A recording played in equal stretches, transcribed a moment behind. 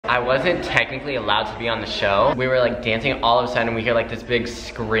I wasn't technically allowed to be on the show. We were like dancing, all of a sudden we hear like this big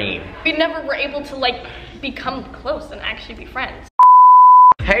scream. We never were able to like become close and actually be friends.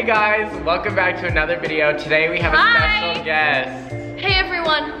 Hey guys, welcome back to another video. Today we have a special guest. Hey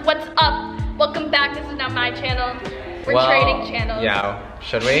everyone, what's up? Welcome back. This is now my channel. We're trading channels. Yeah,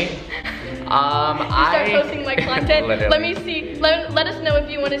 should we? Start posting my content. Literally. Let me see. Let us know if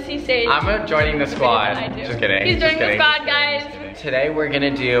you want to see Sage. I'm joining the squad. Just kidding. He's joining the squad, guys. Today we're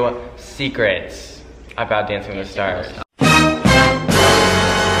gonna do secrets about Dancing with the Stars.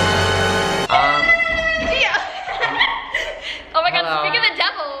 Oh my God! Speak of the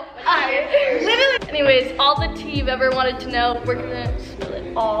devil. Hi. Anyways, all the tea you've ever wanted to know, we're gonna spill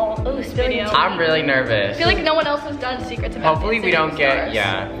it all in this video. I'm really nervous. I feel like no one else has done secrets about Hopefully we don't get,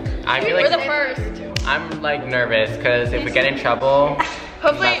 I feel like we're the first. I'm like nervous because if we get in trouble,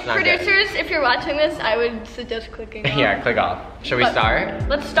 hopefully producers, if you're watching this, I would suggest clicking off. Yeah, click off. Should we start?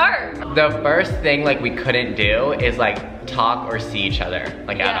 Let's start. The first thing like we couldn't do is like talk or see each other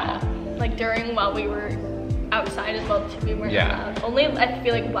like at all. Like while we were outside as well too, we weren't allowed. Only I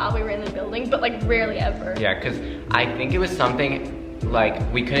feel like while we were in the building, but like rarely ever. Yeah, because I think it was something like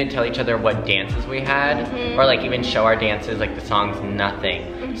we couldn't tell each other what dances we had or like even show our dances, like the songs,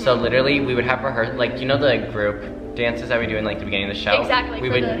 nothing. So literally we would have rehearsed, like you know the group dances that we do in like the beginning of the show? Exactly. We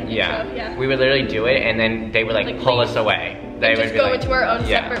would we would literally do it and then they would like pull us away. They would just go into our own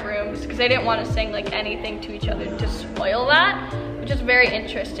separate rooms because they didn't want to sing like anything to each other to spoil that, which is very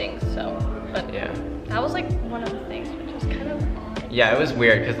interesting. So but yeah, that was like one of the things which was kind of odd. Yeah, it was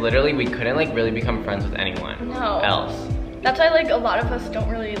weird because literally we couldn't like really become friends with anyone else. That's why like a lot of us don't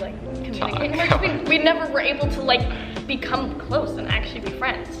really like communicate much. We never were able to like become close and actually be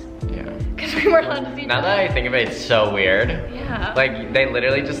friends. Yeah. Because we weren't allowed to see each other. Now that I think of it, it's so weird. Yeah. Like they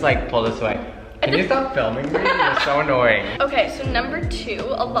literally just like pulled us away. Can you stop filming me? It's so annoying. Okay, so number two,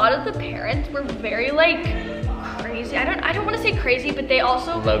 a lot of the parents were very like crazy. I don't want to say crazy, but they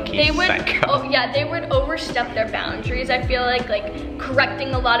also low-key psycho. They would overstep their boundaries. I feel like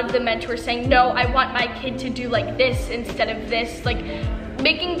correcting a lot of the mentors, saying no, I want my kid to do like this instead of this, like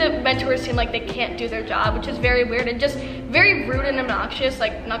making the mentors seem like they can't do their job, which is very weird and just very rude and obnoxious.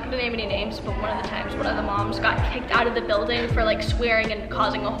 Like, not gonna name any names, but one of the times one of the moms got kicked out of the building for like swearing and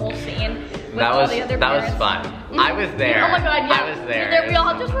causing a whole scene with all the other parents. That was fun. I was there. Oh my God, yeah. I was there. We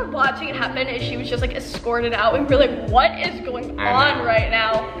all just were watching it happen and she was just like escorted out. We were like, what is going on right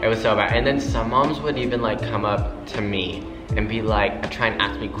now? It was so bad. And then some moms would even like come up to me and be like, try and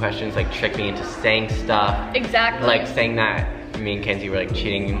ask me questions, like trick me into saying stuff. Exactly. Like saying that me and Kenzie were like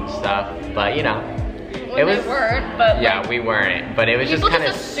cheating and stuff, but you know, it was weren't, but yeah, we weren't, but it was just kind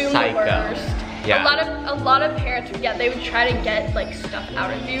of psycho. Yeah, a lot of parents, they would try to get like stuff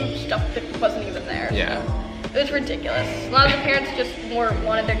out of you, stuff that wasn't even there. Yeah, so it was ridiculous. A lot of the parents just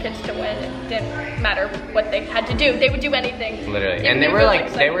wanted their kids to win. It didn't matter what they had to do; they would do anything. Literally, and they were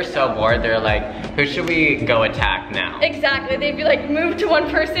like, they were so bored. They're like, who should we go attack now? Exactly. They'd be like, move to one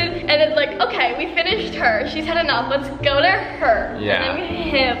person, and it's like, okay, we finished her. She's had enough. Let's go to her. Yeah. And then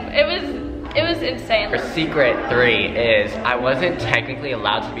him. It was insane. Our secret 3 is I wasn't technically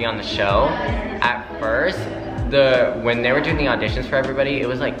allowed to be on the show. At first, when they were doing the auditions for everybody, it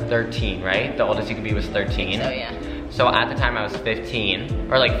was like 13, right? The oldest you could be was 13. So yeah. So at the time I was 15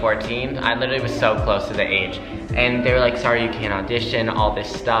 or like 14. I literally was so close to the age, and they were like, sorry, you can't audition, all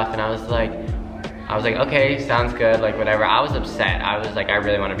this stuff, and I was like, okay, sounds good, like whatever. I was upset. I was like, I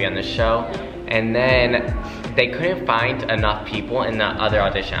really want to be on this show. And then they couldn't find enough people in the other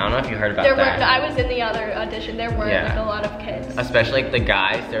audition. I don't know if you heard about that. I was in the other audition. There weren't like a lot of kids. Especially like the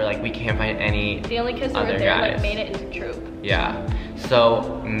guys, they're like, we can't find any The only kids that were there like made it into troupe. Yeah.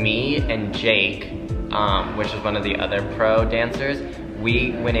 So me and Jake, which is one of the other pro dancers,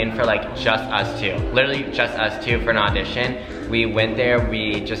 we went in for like just us two. Literally just us two for an audition. We went there,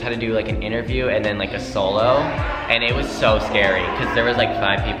 we just had to do like an interview and then like a solo. And it was so scary because there was like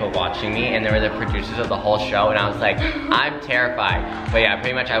 5 people watching me and they were the producers of the whole show, and I was like, I'm terrified. But yeah,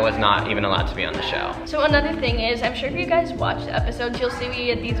 pretty much I was not even allowed to be on the show. So another thing is, I'm sure if you guys watch the episodes, you'll see we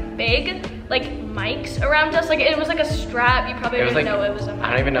had these big like mics around us. Like it was like a strap. You probably didn't know it was a mic.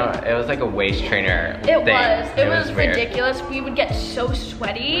 I don't even know. It was like a waist trainer thing. It was weird. Ridiculous. We would get so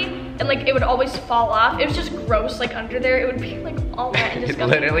sweaty and like it would always fall off. It was just gross. Like under there, it would be like all wet and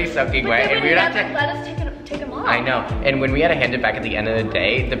disgusting. Literally soaking wet. And we would have to let us take them off. I know. And when we had to hand it back at the end of the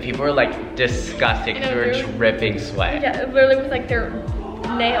day, the people were like disgusted because we were dripping sweat. Yeah, literally with like their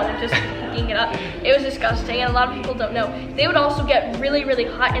nail, just picking it up. It was disgusting, and a lot of people don't know. They would also get really, really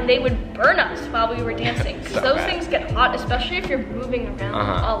hot, and they would burn us while we were dancing. Because So those bad. things get hot, especially if you're moving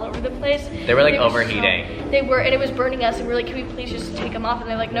around all over the place. They were like overheating. They were, and it was burning us, and we were like, can we please just take them off? And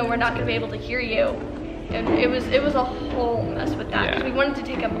they're like, no, we're not gonna be able to hear you. And it was a whole mess with that. Because we wanted to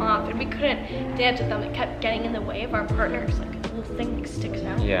take them off, and we couldn't dance with them. It kept getting in the way of our partners. Like a little thing like sticks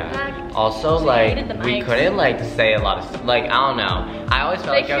out. Yeah. Also, like, we couldn't like say a lot of, like, I don't know. I always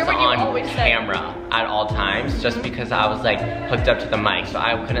felt like I was on camera at all times, just because I was like hooked up to the mic, so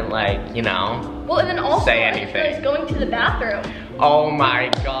I couldn't like, you know, well, and then also, say anything. I was going to the bathroom. Oh my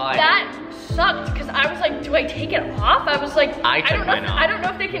god. That sucked, because I was like, do I take it off? I was like, I don't know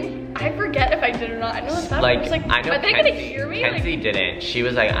if they can, I forget if I did or not. I know the bathroom was like, I know are they gonna hear me? Kenzie didn't. She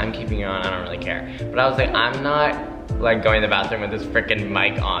was like, I'm keeping you on, I don't really care. But I was like, I'm not like going to the bathroom with this freaking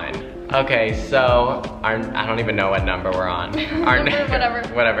mic on. Okay, so I don't even know what number we're on.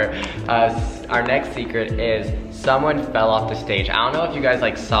 Whatever. Our next secret is someone fell off the stage. I don't know if you guys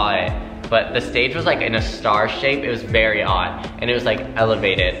like saw it, but the stage was like in a star shape. It was very odd, and it was like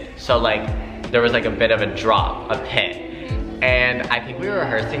elevated. So like there was like a bit of a drop, a pit. And I think we were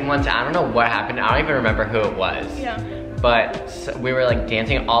rehearsing once. I don't know what happened. I don't even remember who it was. Yeah. But we were like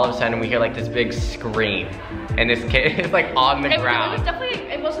dancing, all of a sudden we hear like this big scream. And this kid is like on the ground. It was definitely,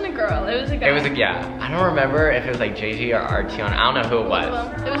 it wasn't a girl, it was a guy. It was a, yeah. I don't remember if it was like JG or Artion. I don't know who it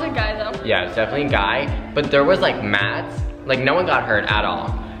was. It was a guy though. Yeah, it's definitely a guy. But there was like mats. Like no one got hurt at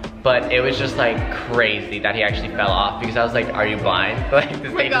all. But it was just like crazy that he actually fell off, because I was like, are you blind? Like the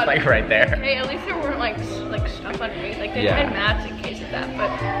stage is like right there. Okay, at least there weren't like stuff underneath. Like they had mats in case of that,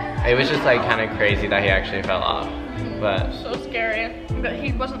 but. It was just like kind of crazy that he actually fell off. But. So scary. But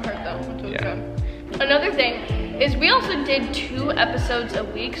he wasn't hurt though, which was good. Another thing is we also did 2 episodes a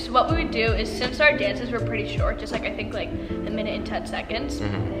week. So what we would do is, since our dances were pretty short, just like I think like a minute and 10 seconds,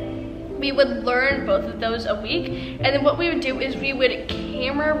 we would learn both of those a week. And then what we would do is we would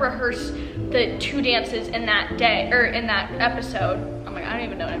camera rehearse the 2 dances in that day, or in that episode. Oh my god, I don't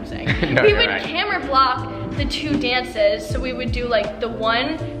even know what I'm saying. No, we would right. camera block the 2 dances. So we would do like the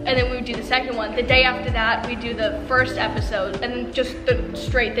one, and then we would do the second one. The day after that, we do the first episode, and then just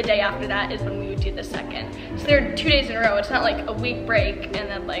straight the day after that is when we would do the second. So they're 2 days in a row. It's not like a week break and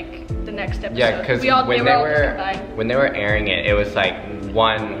then like the next episode. Yeah, because when they were airing it, it was like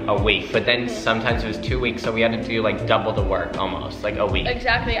 1 a week, but then sometimes it was 2 weeks, so we had to do like double the work almost, like a week.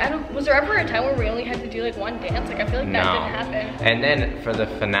 Exactly. Was there ever a time where we only had to do like 1 dance? Like I feel like that didn't happen. And then for the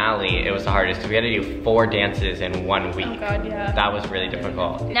finale, it was the hardest, because we had to do 4 dances in 1 week. Oh god, yeah. That was really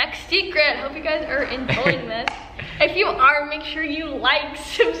difficult. Next secret. Hope you guys are enjoying this. If you are, make sure you like,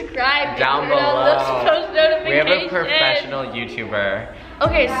 subscribe, down below. Those post notifications. We have a professional YouTuber.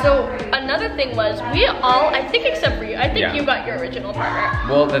 Okay, so another thing was, we all, I think except for you, I think you got your original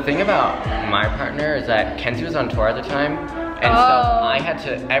partner. Well, the thing about my partner is that Kenzie was on tour at the time, and so I had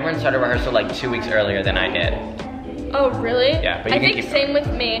to, everyone started rehearsal like 2 weeks earlier than I did. Oh, really? Yeah, but you I think same with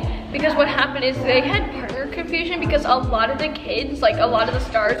me, because what happened is they had partner confusion, because a lot of the kids, like a lot of the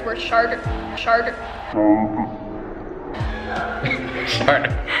stars were Charter.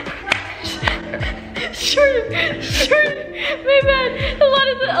 My bad.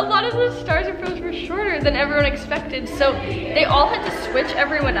 A lot of the stars and pros were shorter than everyone expected, so they all had to switch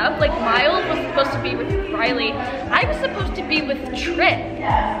everyone up. Like Miles was supposed to be with Riley. I was supposed to be with Trip.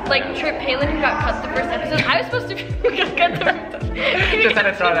 Like Trip Palin, who got cut the first episode. I was supposed to be got cut the first. Just had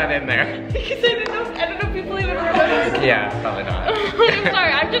to throw that in there. Because I don't know if people even remember. Yeah, probably not. I'm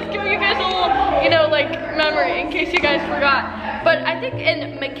sorry, I'm just giving you guys a little, you know, like memory in case you guys forgot. But I think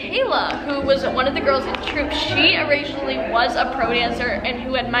in Michaela, who was one of the girls in Troop, she originally was a pro dancer and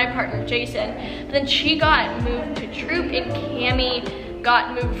who had my partner Jason. But then she got moved to Troop, and Cammie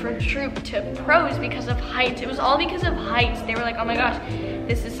got moved from Troop to pros because of height. It was all because of height. They were like, oh my gosh,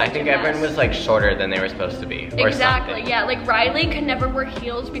 this is such I think a mess. everyone was like shorter than they were supposed to be. Or exactly, something. yeah. Like Riley could never wear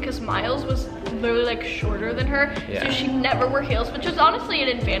heels because Miles was literally like shorter than her. Yeah. So she never wore heels, which was honestly an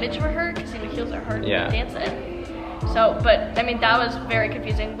advantage for her because heels are hard to dance in. So, but I mean, that was very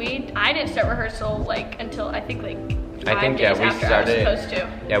confusing. I didn't start rehearsal like until I think like 5 days after I was supposed to.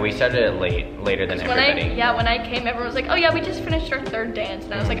 Yeah, we started it later than everybody. When I came, everyone was like, oh yeah, we just finished our 3rd dance.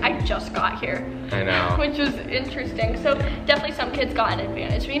 And I was like, I just got here. I know. Which was interesting. So definitely some kids got an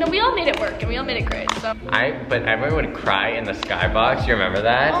advantage. But you know, we all made it work and we all made it great, so. But everyone would cry in the skybox, you remember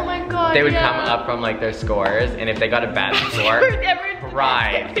that? Oh my god, They would come up from like their scores, and if they got a bad score,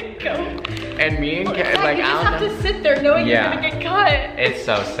 cried. Go. And me and Ken, like, you just have to sit there knowing you're gonna get cut. It's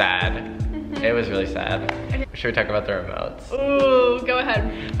so sad. It was really sad. Should we talk about the remotes? Ooh, go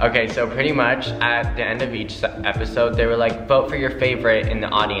ahead. Okay, so pretty much at the end of each episode, they were like, vote for your favorite in the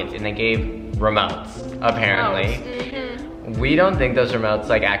audience, and they gave remotes, apparently. We don't think those remotes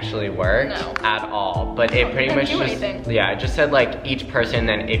like actually worked at all, but it pretty much just, it just said like each person,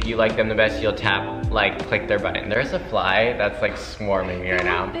 then if you like them the best, you'll tap, like click their button. There's a fly that's like swarming me right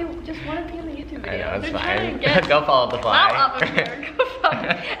now. They just want to be on the YouTube video. I know, it's fine. Go follow the fly. Go follow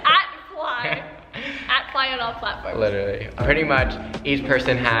at fly. At fly on all platforms. Literally. Pretty much each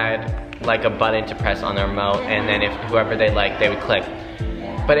person had like a button to press on their remote, and then if whoever they liked, they would click.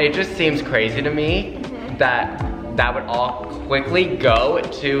 But it just seems crazy to me that that would all quickly go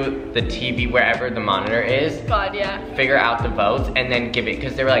to the TV wherever the monitor is. God, yeah. Figure out the votes and then give it,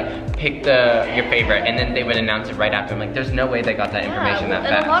 because they were like, pick your favorite, and then they would announce it right after. I'm like, there's no way they got that information that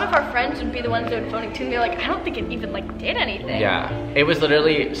fast. And a lot of our friends would be the ones that would phone it too, and they're like, I don't think it even like did anything. Yeah, it was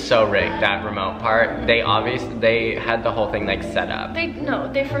literally so rigged, that remote part. They had the whole thing like set up.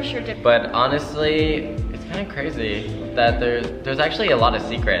 They for sure did. But honestly, it's kind of crazy that there's actually a lot of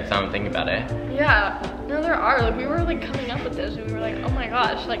secrets. I don't think about it. Yeah, no, there are. Like, we were like coming up with this, and we were like, oh my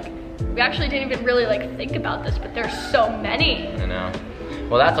gosh, like we actually didn't even really like think about this, but there's so many. I know.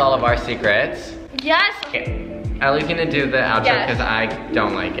 Well, that's all of our secrets. Yes. Okay. Ellie's gonna do the outro because I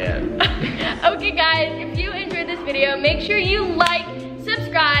don't like it. Okay, guys, if you enjoyed this video, make sure you like,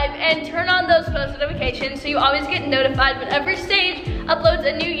 subscribe, and turn on those post notifications so you always get notified whenever Sage uploads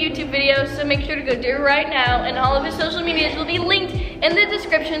a new YouTube video. So make sure to go do it right now, and all of his social medias will be linked in the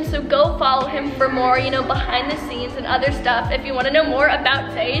description, so go follow him for more, you know, behind the scenes and other stuff if you want to know more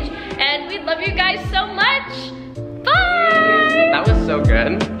about Sage. And we love you guys so much. Bye! That was so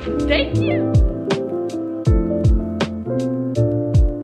good. Thank you.